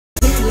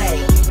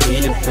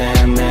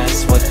fam,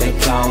 that's what they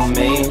call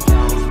me.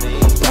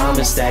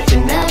 Promise that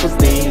you'll never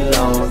be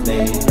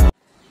lonely.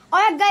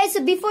 Alright guys,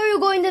 so before you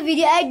go in the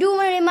video, I do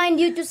want to remind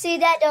you to say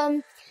that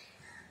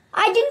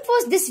I didn't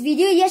post this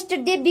video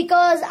yesterday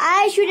because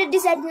I shooted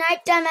this at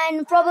night time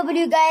and probably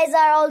you guys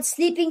are all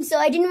sleeping, so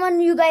I didn't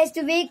want you guys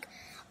to wake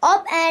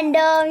up, and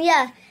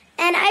yeah,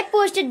 and I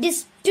posted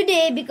this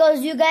today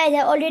because you guys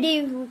have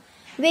already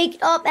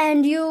waked up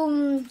and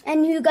you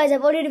guys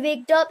have already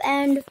waked up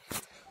and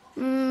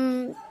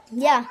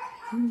yeah,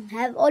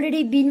 have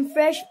already been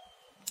fresh.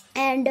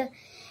 And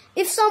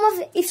if some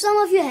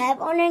of you have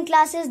online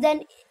classes,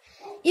 then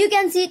you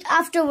can see it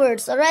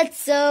afterwards. Alright,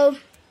 so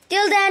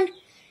till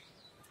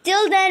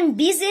then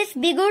be safe,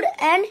 be good,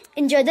 and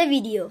enjoy the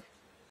video.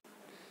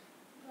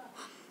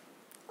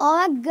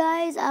 Alright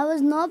guys, I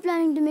was not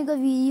planning to make a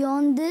video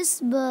on this,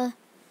 but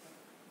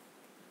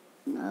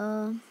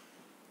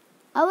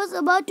I was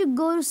about to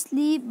go to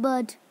sleep,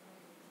 but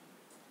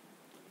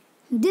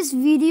this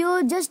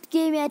video just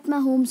came at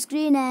my home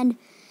screen, and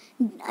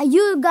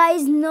you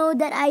guys know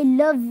that I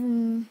love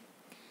you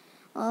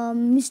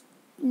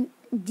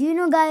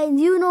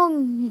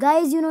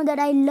know that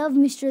I love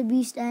Mr.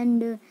 Beast,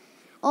 and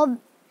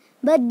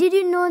but did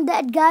you know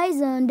that guys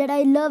that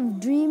I love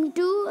Dream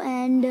too,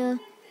 and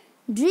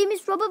Dream is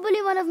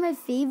probably one of my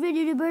favorite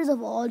YouTubers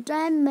of all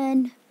time,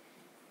 and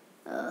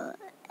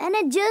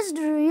I just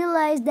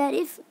realized that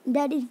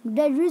that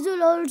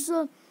Rizul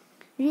also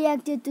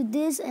reacted to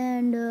this,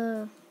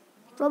 and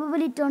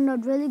probably turned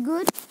out really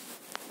good.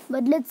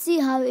 But let's see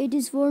how it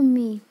is for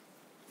me.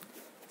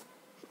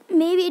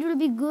 Maybe it will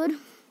be good.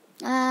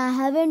 I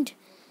haven't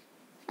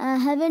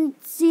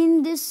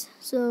seen this,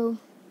 so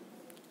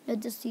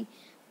let's just see.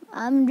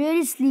 I'm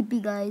really sleepy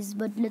guys,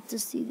 but let's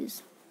just see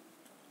this.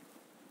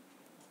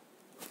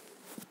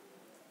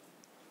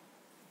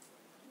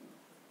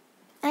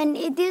 And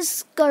it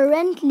is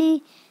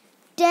currently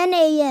 10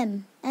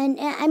 a.m. and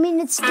I mean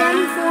it's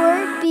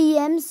 10:04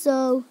 p.m.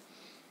 So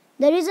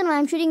the reason why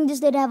I'm shooting this,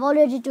 that I've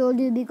already told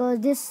you, because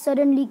this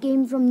suddenly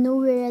came from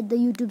nowhere at the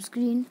YouTube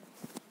screen.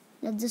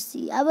 Let's just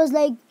see. I was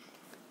like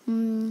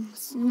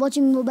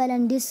watching mobile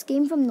and this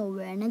came from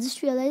nowhere, and I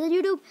just realized that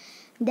YouTube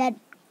that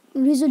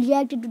Rizul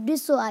reacted to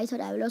this, so I thought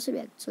I will also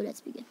react. So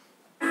let's begin.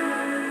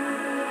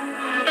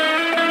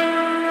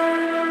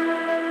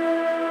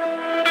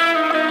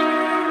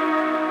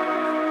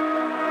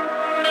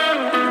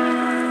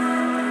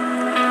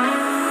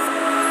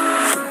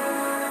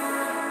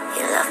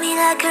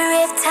 Like a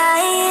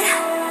riptide,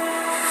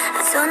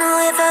 I don't know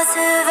if I'll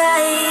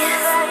survive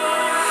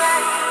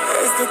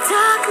as the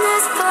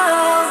darkness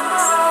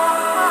falls.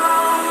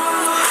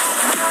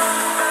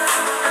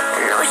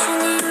 An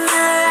ocean in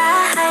your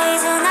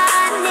eyes, and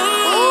I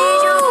need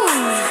you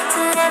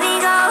to let me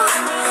go,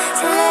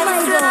 to let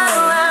it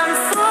flow. I'm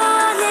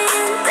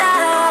falling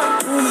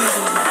down.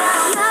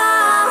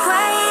 Your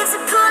waves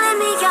are pulling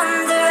me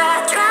under.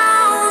 I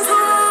drown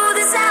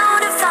through the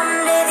sound of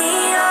thunder. The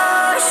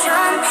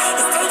ocean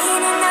is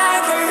taking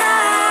another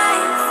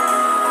life.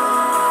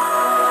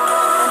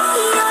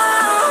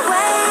 Your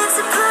waves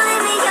are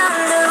pulling me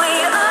under. We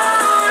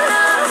all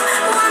know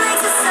what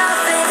makes us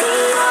suffer. The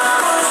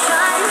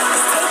ocean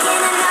is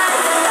taking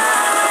another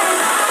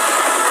life.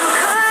 I'm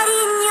caught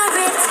in your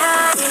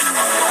riptide.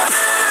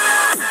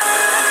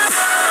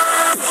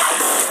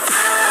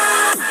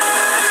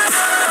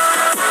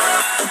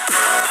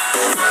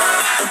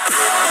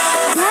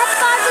 That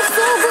part was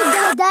so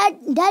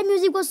good. That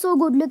music was so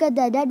good. Look at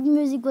that. That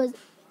music was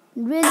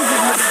really good. Look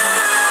at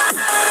that.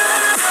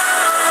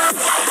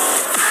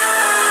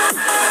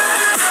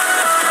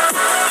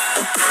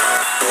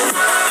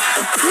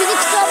 Music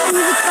stop,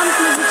 music comes,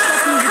 music stop,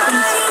 music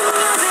comes.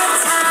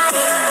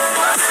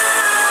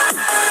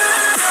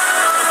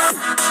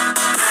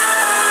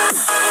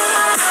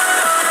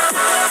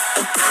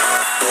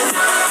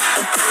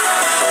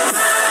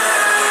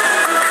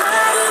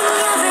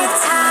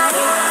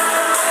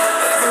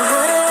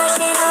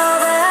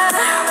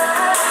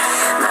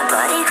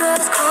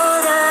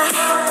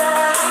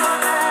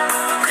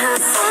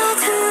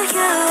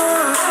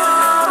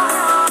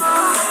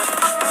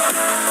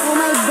 Oh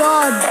my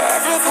god,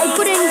 I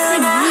couldn't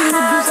think Dream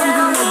would do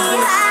something like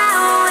this.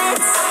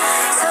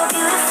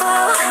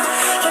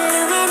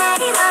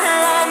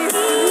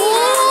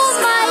 Oh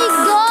my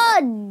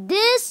god,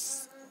 this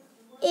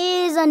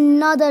is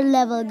another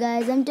level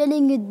guys. I'm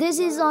telling you, this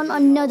is on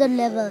another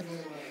level.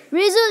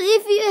 Rizul,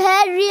 if you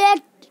had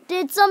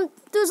reacted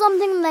to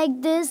something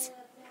like this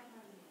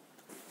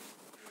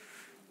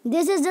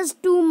is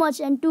just too much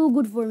and too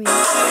good for me.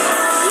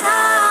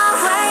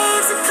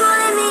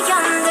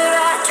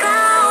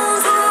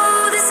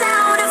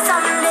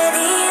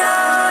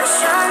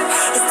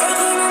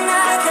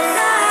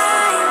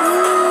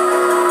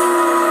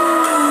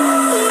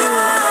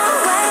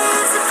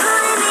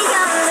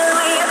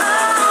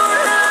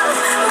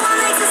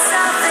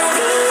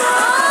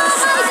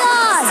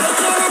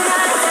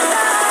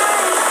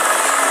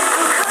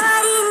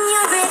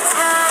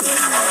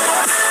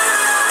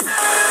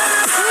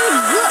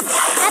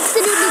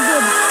 Absolutely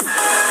good.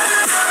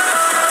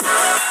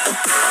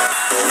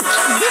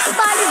 This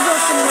part is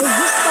awesome, guys.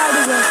 This part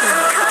is awesome.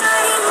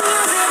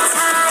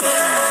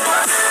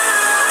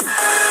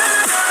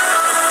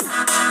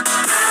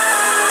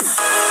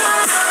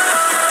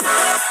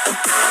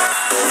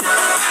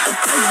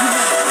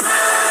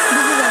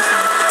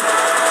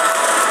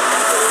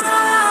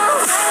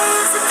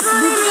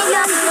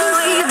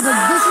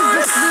 This is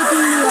just waking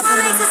me up.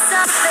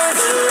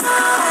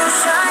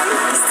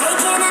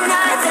 Taking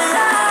another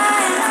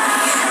life.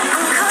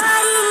 I'm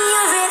caught in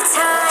your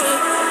riptide.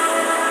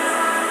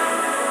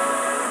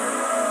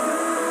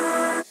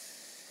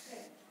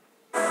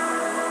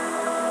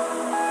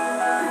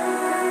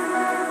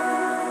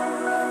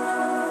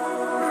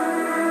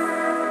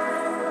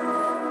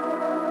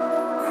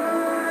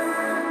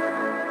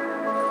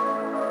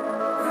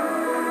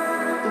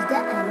 Is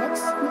that Alex?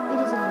 No, it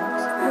is Alex.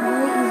 But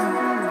where is he?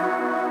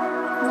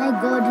 My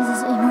God, this is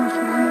so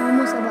emotional.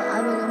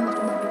 I was almost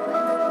about to cry.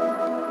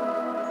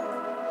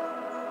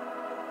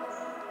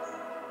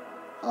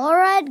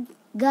 Alright,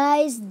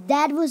 guys,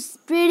 that was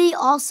pretty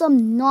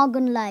awesome. Not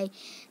gonna lie,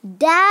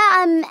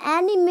 that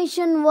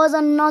animation was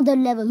another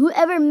level.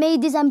 Whoever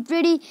made this, I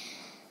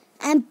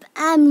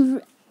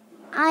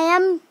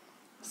am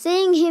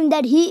saying him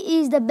that he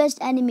is the best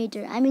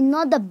animator. I mean,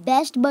 not the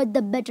best, but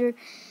the better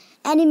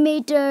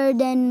animator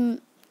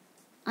than,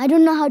 I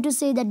don't know how to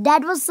say that.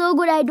 That was so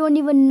good, I don't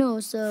even know.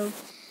 So,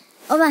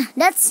 oh man,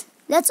 that's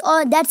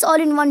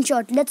all in one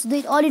shot. Let's do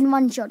it all in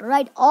one shot,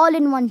 right? All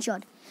in one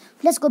shot.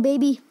 Let's go,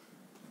 baby.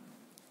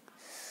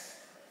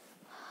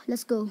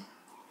 Let's go.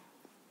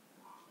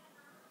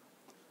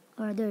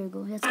 Alright, there we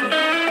go. Let's go.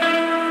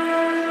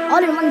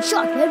 All in one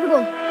shot. Here we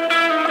go.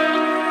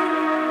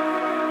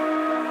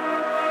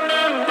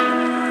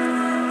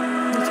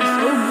 This is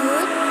so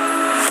good.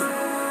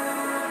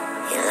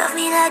 You love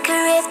me like a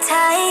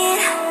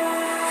riptide.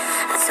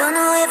 I don't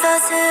know if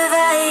I'll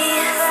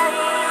survive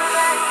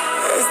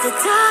as the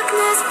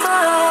darkness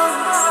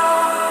falls.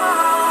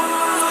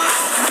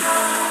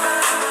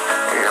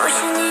 An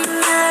ocean in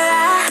your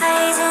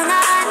eyes, and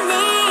I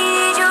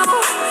need you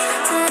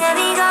to let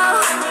me go,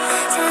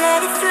 to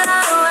let it flow.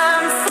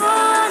 I'm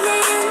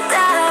falling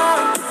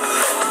down.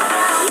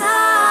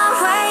 Your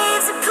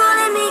waves are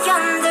pulling me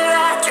under.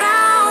 I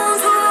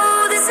drown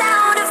through the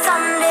sound of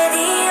thunder.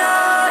 The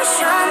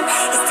ocean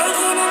is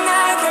taking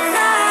another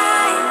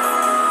life.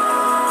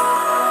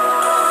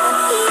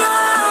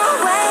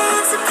 Your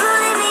waves are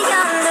pulling me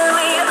under.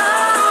 We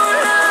all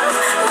know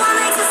what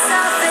makes us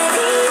suffer.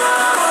 The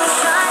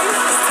ocean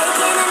is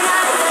taking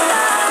another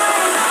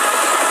life.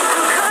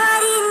 I'm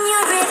caught in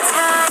your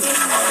riptide.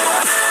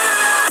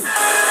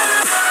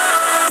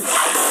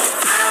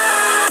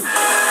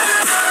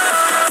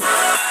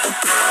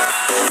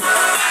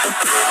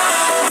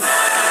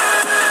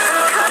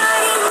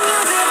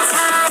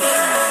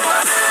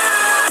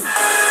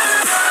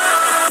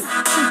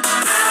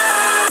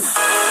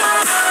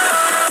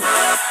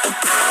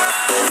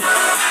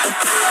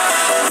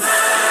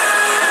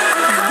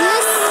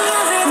 This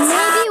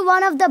may be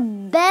one of the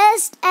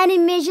best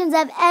animations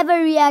I've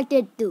ever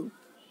reacted to.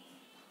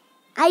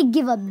 I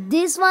give up.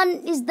 This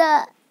one is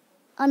the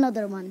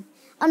another one.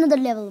 Another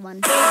level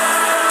one. The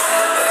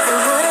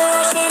water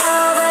rushing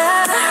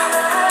over,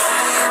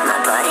 my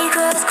body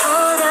grows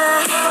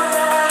colder,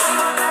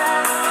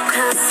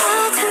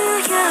 closer to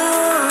you.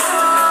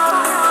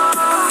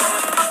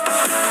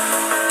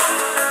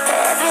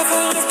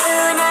 Everything is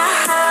blue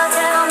now.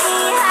 Tell me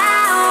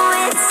how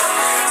it's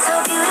so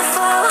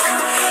beautiful,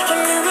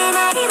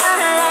 illuminating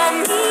all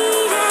I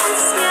need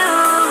is you.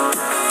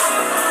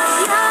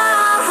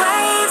 Your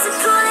waves are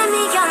pulling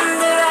me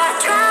under. I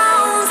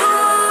drown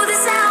through the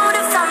sound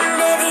of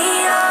thunder.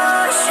 The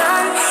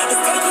ocean is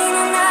taking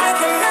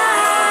another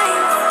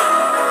life.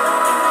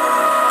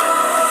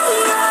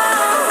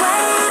 Your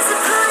waves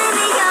are pulling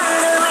me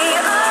under. We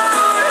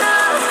all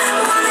know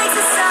what makes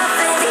us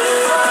suffer. The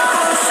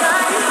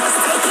ocean is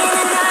taking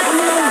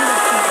another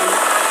life.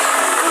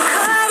 I'm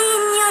caught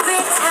in your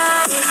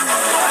riptide.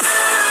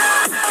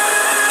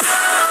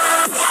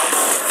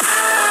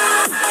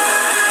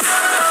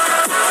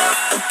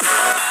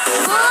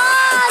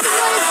 Oh, this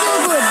one is so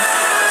good.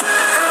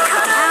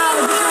 Wow,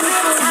 this one is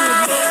so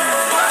good.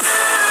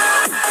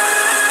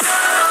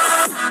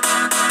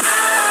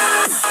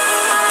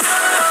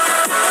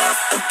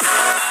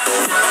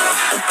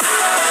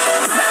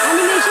 The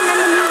animation and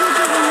the music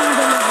is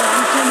another level.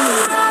 I'm telling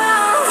you.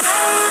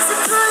 Waves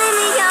are pulling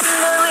me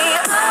under. We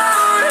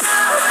all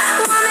know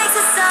what makes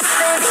us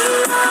suffer. The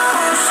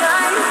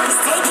ocean is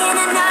taking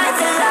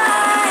another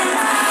life.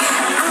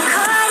 I'm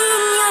caught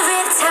in your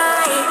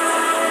riptide.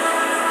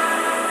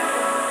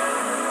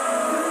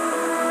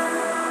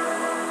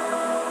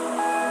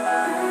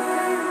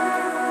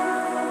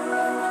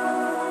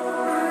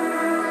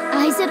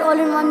 I said all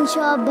in one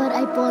shot, but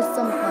I paused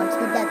some parts,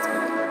 but that's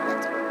fine.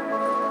 That's fine.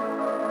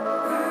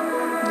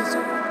 Just so.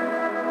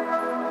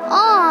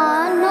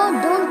 Oh, no,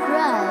 don't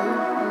cry.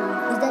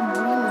 Is that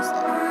Dream or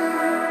something?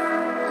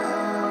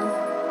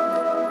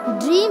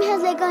 Dream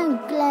has like a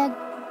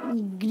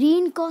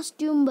green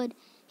costume, but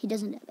he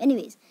doesn't have.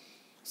 Anyways,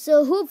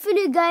 So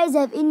hopefully you guys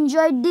have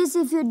enjoyed this.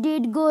 If you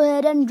did, go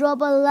ahead and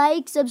drop a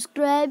like,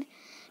 subscribe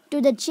to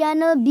the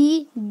channel.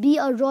 Be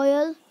a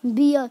royal,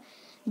 be a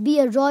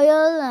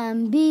royal,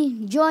 and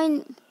be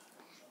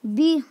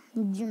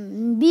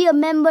a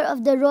member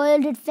of the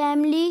Royal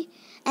family,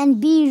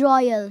 and be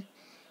royal.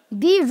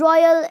 Be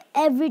royal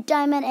every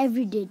time and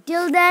every day.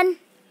 Till then,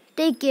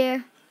 take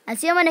care. I'll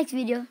see you in my next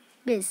video.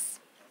 Peace.